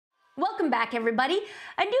Welcome back, everybody.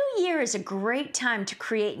 A new year is a great time to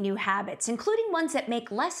create new habits, including ones that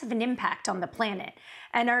make less of an impact on the planet.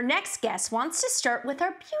 And our next guest wants to start with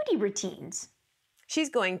our beauty routines. She's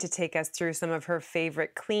going to take us through some of her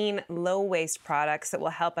favorite clean, low-waste products that will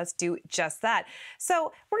help us do just that.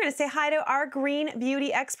 So we're going to say hi to our green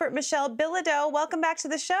beauty expert, Michelle Bilodeau. Welcome back to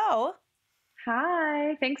the show.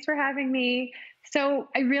 Hi, thanks for having me. So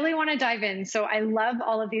I really want to dive in. So I love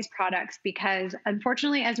all of these products because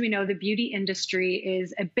unfortunately, as we know, the beauty industry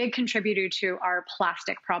is a big contributor to our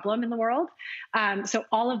plastic problem in the world. So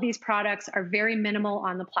all of these products are very minimal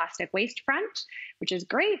on the plastic waste front, which is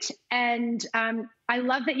great. And I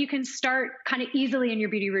love that you can start kind of easily in your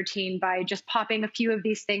beauty routine by just popping a few of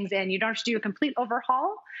these things in. You don't have to do a complete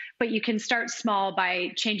overhaul, but you can start small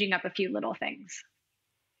by changing up a few little things.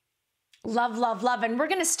 Love, love, love. And we're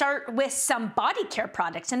going to start with some body care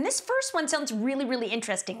products. And this first one sounds really, really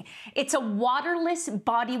interesting. It's a waterless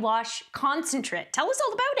body wash concentrate. Tell us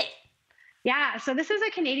all about it. Yeah, so this is a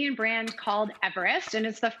Canadian brand called Everest, and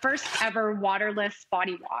it's the first ever waterless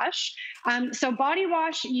body wash. So body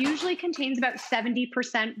wash usually contains about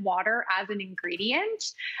 70% water as an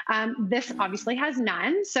ingredient. This obviously has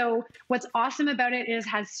none. So what's awesome about it is it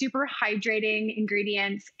has super hydrating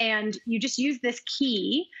ingredients, and you just use this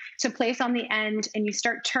key to place on the end and you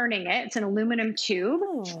start turning it. It's an aluminum tube.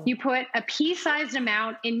 Oh. You put a pea-sized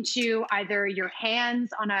amount into either your hands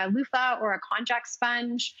on a loofah or a konjac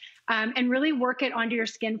sponge, and really work it onto your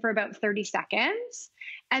skin for about 30 seconds.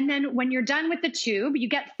 And then when you're done with the tube, you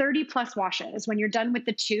get 30 plus washes. When you're done with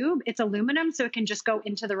the tube, it's aluminum, so it can just go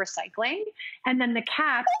into the recycling. And then the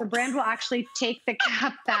cap, the brand will actually take the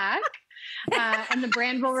cap back, and the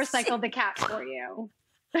brand will recycle the cap for you.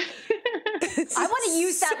 I want to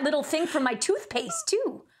use that little thing for my toothpaste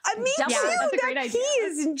too. Me too. That's a great that idea. key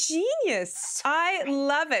is ingenious. I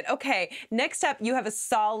love it. Okay, next up, you have a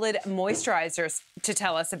solid moisturizer to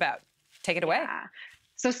tell us about. Take it away. Yeah.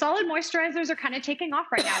 So solid moisturizers are kind of taking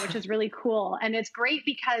off right now, which is really cool. And it's great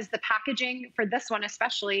because the packaging for this one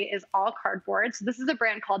especially is all cardboard. So this is a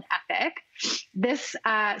brand called Ethic. This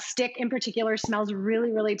stick in particular smells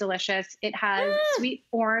really, really delicious. It has sweet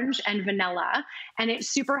orange and vanilla, and it's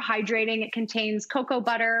super hydrating. It contains cocoa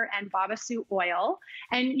butter and babassu oil.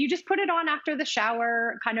 And you just put it on after the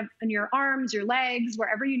shower, kind of in your arms, your legs,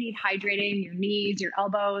 wherever you need hydrating, your knees, your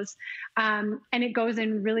elbows. And it goes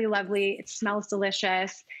in really lovely. It smells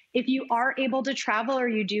delicious. If you are able to travel, or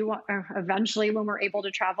you do eventually when we're able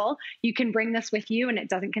to travel, you can bring this with you and it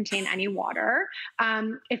doesn't contain any water.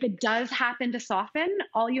 If it does happen to soften,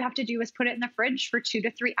 all you have to do is put it in the fridge for 2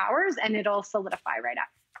 to 3 hours and it'll solidify right up.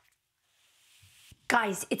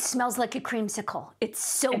 Guys, it smells like a creamsicle. It's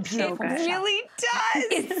so beautiful. So good. It really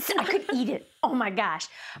does. I could eat it. Oh my gosh.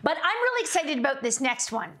 But I'm really excited about this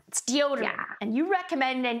next one. It's deodorant. Yeah. And you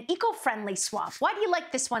recommend an eco-friendly swap. Why do you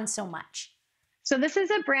like this one so much? So this is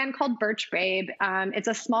a brand called Birch Babe. It's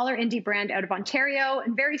a smaller indie brand out of Ontario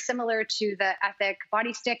and very similar to the Ethic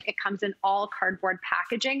body stick. It comes in all cardboard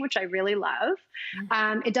packaging, which I really love.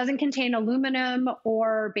 It doesn't contain aluminum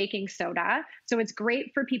or baking soda, so it's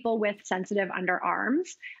great for people with sensitive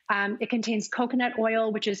underarms. It contains coconut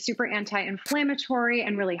oil, which is super anti-inflammatory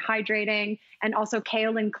and really hydrating, and also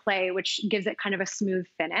kaolin clay, which gives it kind of a smooth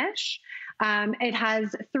finish. It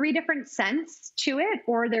has 3 different scents to it,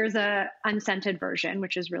 or there's a unscented version,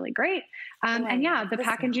 which is really great. And yeah, the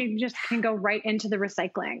packaging just can go right into the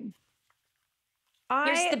recycling.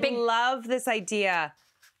 I love this idea.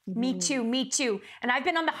 Me too, me too. And I've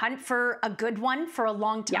been on the hunt for a good one for a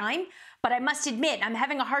long time, but I must admit, I'm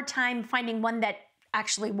having a hard time finding one that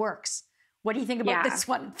actually works. What do you think about this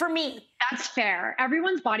one for me? That's fair.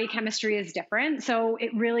 Everyone's body chemistry is different. So it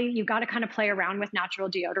really, you've got to kind of play around with natural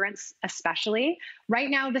deodorants, especially. Right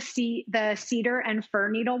now, the cedar and fir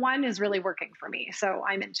needle one is really working for me. So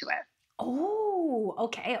I'm into it. Oh,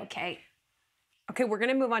 okay, okay. Okay, we're going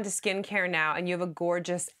to move on to skincare now, and you have a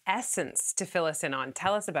gorgeous essence to fill us in on.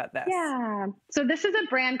 Tell us about this. Yeah. So this is a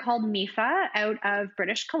brand called Mifa out of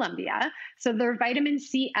British Columbia. So their vitamin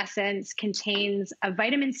C essence contains a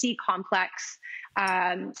vitamin C complex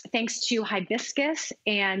thanks to hibiscus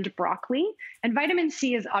and broccoli. And vitamin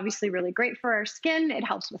C is obviously really great for our skin. It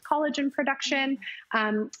helps with collagen production.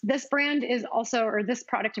 This brand is also, or this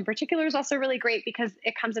product in particular is also really great because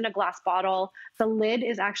it comes in a glass bottle. The lid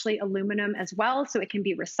is actually aluminum as well, so it can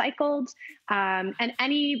be recycled. And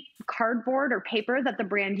any cardboard or paper that the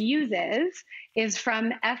brand uses is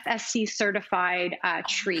from FSC certified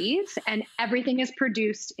trees, and everything is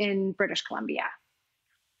produced in British Columbia.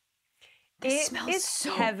 This It smells is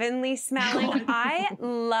so heavenly smelling. I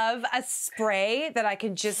love a spray that I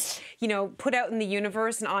can just, you know, put out in the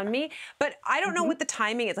universe and on me. But I don't know what the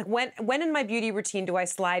timing is. Like when in my beauty routine do I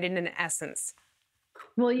slide in an essence?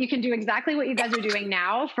 Well, you can do exactly what you guys are doing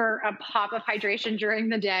now for a pop of hydration during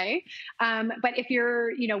the day. But if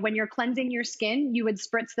you're, you know, when you're cleansing your skin, you would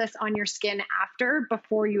spritz this on your skin after,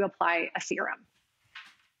 before you apply a serum.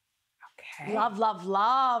 Okay. Love, love,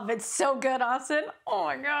 love. It's so good, Austin. Oh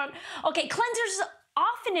my God. Okay, cleansers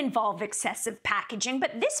often involve excessive packaging,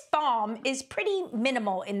 but this balm is pretty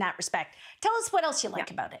minimal in that respect. Tell us what else you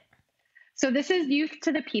like about it. So this is Youth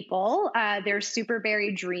to the People, their Super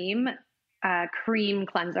Berry Dream cream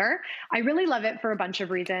cleanser. I really love it for a bunch of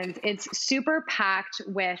reasons. It's super packed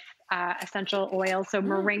with essential oils, so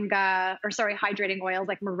hydrating oils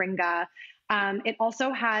like moringa. It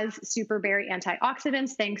also has super berry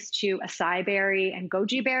antioxidants thanks to acai berry and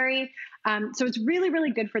goji berry. So it's really,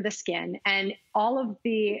 really good for the skin. And all of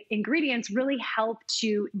the ingredients really help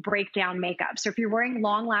to break down makeup. So if you're wearing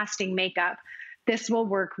long-lasting makeup, this will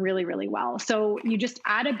work really, really well. So you just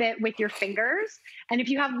add a bit with your fingers. And if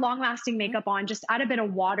you have long-lasting makeup on, just add a bit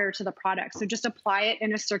of water to the product. So just apply it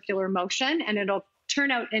in a circular motion and it'll turn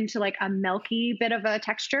out into like a milky bit of a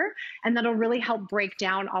texture. And that'll really help break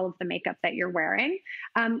down all of the makeup that you're wearing.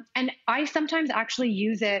 And I sometimes actually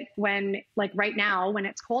use it when, like right now, when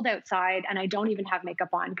it's cold outside and I don't even have makeup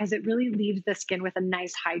on, because it really leaves the skin with a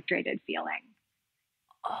nice hydrated feeling.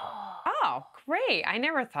 Oh, great. I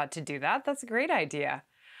never thought to do that. That's a great idea.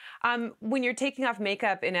 When you're taking off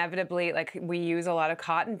makeup, inevitably, like we use a lot of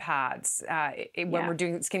cotton pads when we're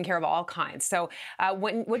doing skincare of all kinds. So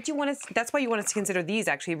what do you want to, that's why you want us to consider these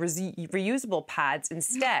actually reusable pads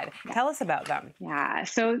instead. Tell us about them. Yeah,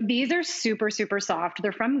 so these are super, super soft.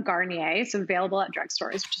 They're from Garnier, so available at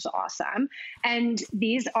drugstores, which is awesome. And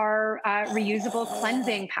these are reusable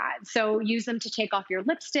cleansing pads. So use them to take off your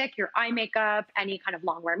lipstick, your eye makeup, any kind of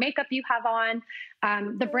long wear makeup you have on.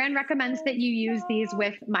 The brand recommends that you use these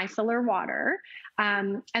with micellar water,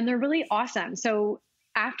 and they're really awesome. So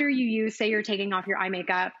after you use, say you're taking off your eye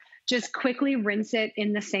makeup, just quickly rinse it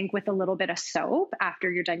in the sink with a little bit of soap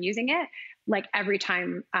after you're done using it, like every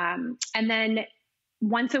time. And then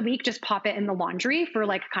once a week, just pop it in the laundry for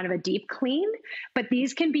like kind of a deep clean. But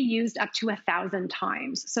these can be used up to 1,000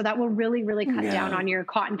 times. So that will really, really cut down on your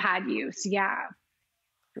cotton pad use. Yeah.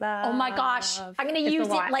 Love. Oh my gosh. I'm going to use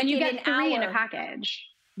it like and you in get an 3 hour. in a package.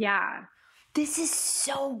 Yeah. This is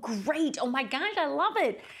so great. Oh my God, I love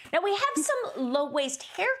it. Now we have some low waste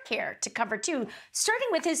hair care to cover too, starting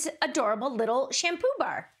with this adorable little shampoo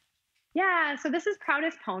bar. Yeah, so this is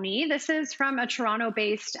Proudest Pony. This is from a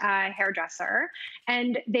Toronto-based hairdresser,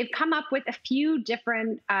 and they've come up with a few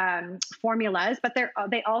different formulas, but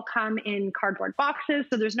they all come in cardboard boxes,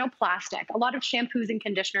 so there's no plastic. A lot of shampoos and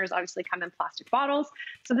conditioners obviously come in plastic bottles,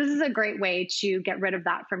 so this is a great way to get rid of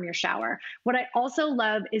that from your shower. What I also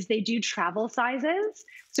love is they do travel sizes,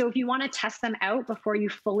 so if you want to test them out before you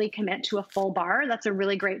fully commit to a full bar, that's a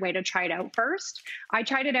really great way to try it out first. I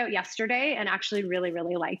tried it out yesterday and actually really,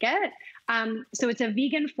 really like it. So it's a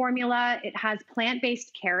vegan formula. It has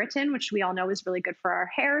plant-based keratin, which we all know is really good for our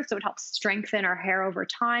hair. So it helps strengthen our hair over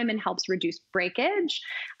time and helps reduce breakage.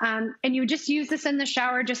 And you just use this in the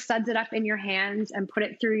shower, just suds it up in your hands and put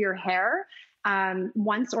it through your hair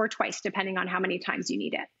once or twice, depending on how many times you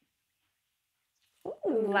need it.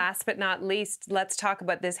 Ooh. Last but not least, let's talk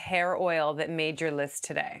about this hair oil that made your list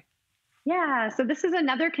today. Yeah, so this is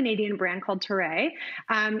another Canadian brand called Touré.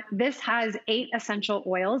 This has 8 essential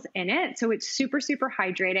oils in it, so it's super, super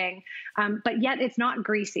hydrating, but yet it's not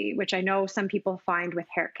greasy, which I know some people find with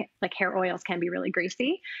hair oils can be really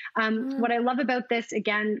greasy. What I love about this,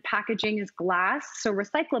 again, packaging is glass, so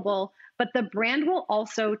recyclable, but the brand will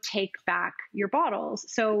also take back your bottles.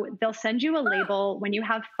 So they'll send you a label when you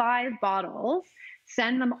have 5 bottles,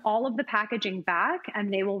 send them all of the packaging back,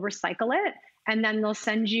 and they will recycle it. And then they'll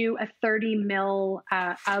send you a 30 ml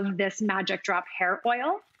of this Magic Drop hair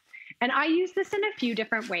oil. And I use this in a few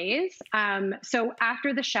different ways. So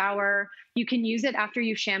after the shower, you can use it after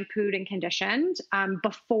you've shampooed and conditioned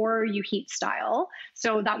before you heat style.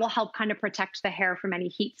 So that will help kind of protect the hair from any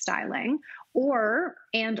heat styling. Or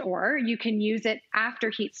you can use it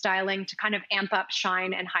after heat styling to kind of amp up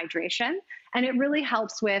shine and hydration. And it really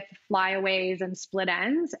helps with flyaways and split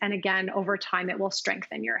ends. And again, over time, it will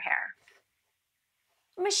strengthen your hair.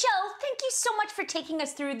 Michelle, thank you so much for taking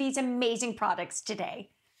us through these amazing products today.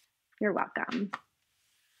 You're welcome.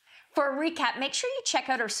 For a recap, make sure you check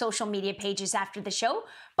out our social media pages after the show.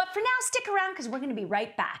 But for now, stick around because we're going to be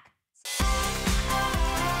right back.